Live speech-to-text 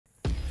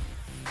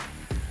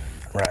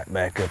right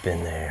back up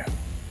in there.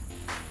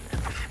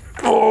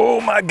 Oh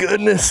my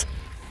goodness.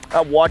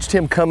 I watched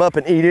him come up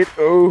and eat it.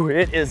 Oh,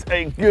 it is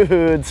a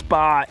good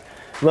spot.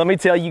 Let me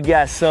tell you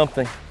guys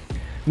something.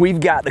 We've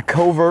got the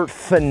Covert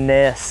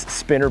Finesse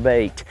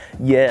spinnerbait.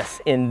 Yes,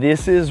 and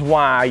this is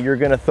why you're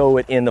gonna throw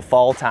it in the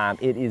fall time.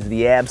 It is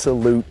the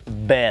absolute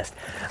best.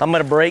 I'm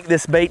gonna break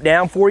this bait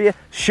down for you,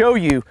 show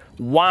you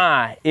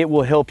why it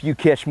will help you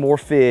catch more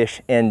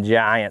fish in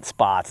giant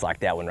spots like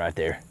that one right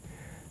there.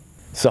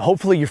 So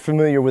hopefully you're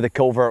familiar with the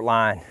Covert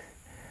line.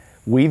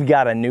 We've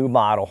got a new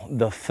model,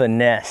 the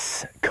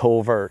Finesse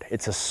Covert.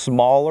 It's a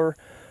smaller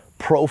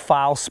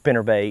profile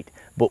spinnerbait,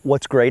 but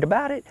what's great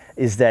about it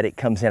is that it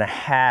comes in a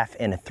 1/2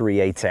 and a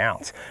 3/8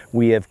 ounce.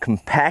 We have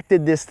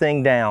compacted this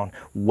thing down,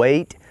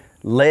 weight,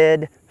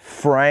 lead,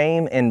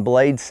 frame, and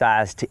blade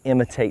size to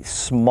imitate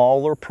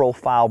smaller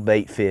profile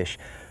bait fish,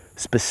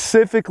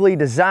 specifically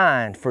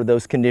designed for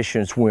those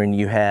conditions when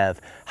you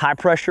have high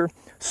pressure,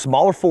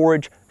 smaller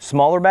forage,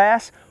 smaller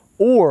bass,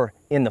 or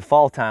in the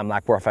fall time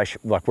like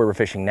we're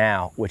fishing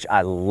now, which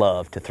I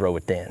love to throw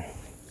it then.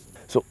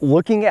 So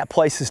looking at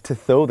places to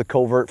throw the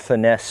Covert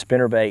Finesse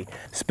spinnerbait,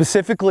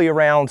 specifically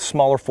around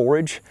smaller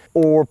forage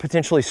or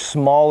potentially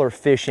smaller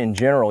fish in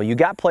general, you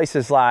got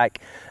places like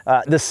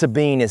the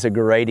Sabine is a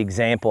great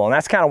example. And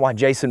that's kind of why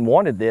Jason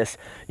wanted this.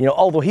 You know,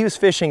 although he was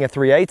fishing a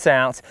 3/8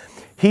 ounce,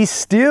 he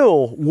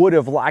still would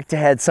have liked to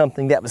had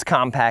something that was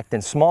compact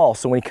and small.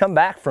 So when he come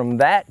back from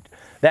that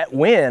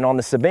win on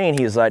the Sabine,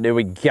 he was like, dude,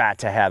 we got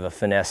to have a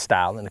finesse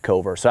style in the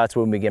Covert. So that's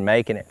when we began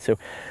making it. So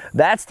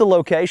that's the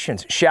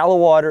locations. Shallow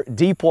water,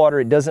 deep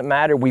water, it doesn't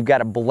matter. We've got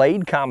a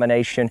blade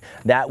combination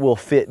that will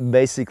fit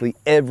basically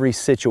every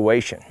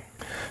situation.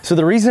 So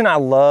the reason I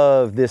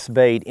love this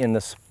bait in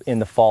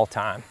the fall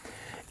time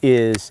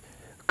is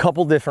a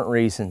couple different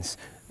reasons.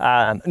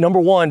 Number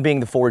one being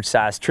the forage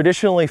size.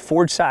 Traditionally,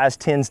 forage size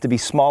tends to be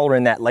smaller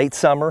in that late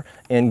summer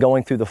and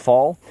going through the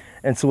fall.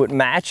 And so it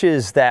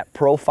matches that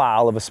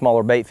profile of a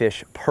smaller bait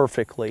fish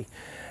perfectly.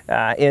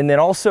 And then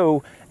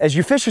also, as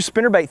you fish a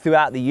spinnerbait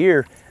throughout the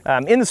year,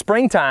 in the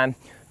springtime,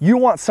 you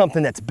want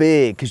something that's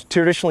big because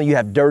traditionally you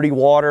have dirty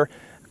water,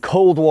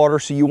 cold water,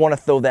 so you want to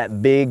throw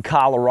that big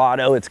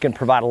Colorado. It's going to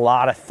provide a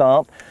lot of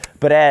thump.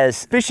 But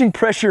as fishing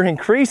pressure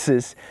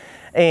increases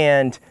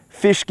and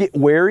fish get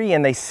wary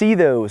and they see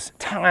those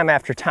time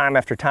after time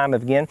after time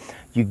again,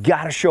 you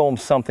got to show them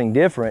something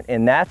different,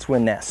 and that's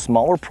when that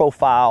smaller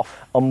profile,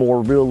 a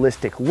more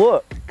realistic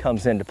look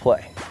comes into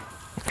play.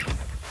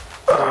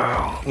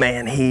 Oh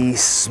man, he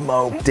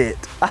smoked it.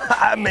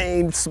 I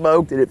mean,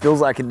 smoked it. It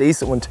feels like a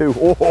decent one too.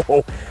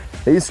 Oh,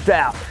 he's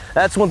stout.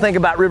 That's one thing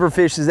about river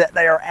fish is that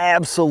they are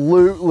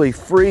absolutely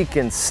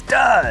freaking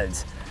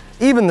studs.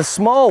 Even the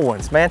small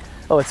ones, man.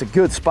 Oh, it's a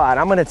good spot.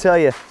 I'm gonna tell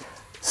you,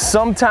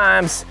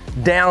 sometimes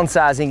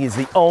downsizing is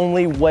the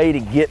only way to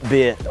get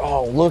bit.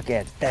 Oh, look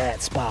at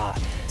that spot.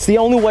 It's the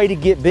only way to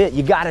get bit.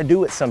 You gotta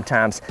do it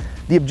sometimes.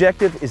 The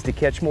objective is to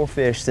catch more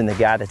fish than the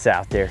guy that's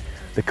out there.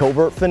 The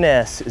Covert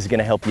Finesse is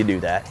gonna help you do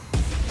that.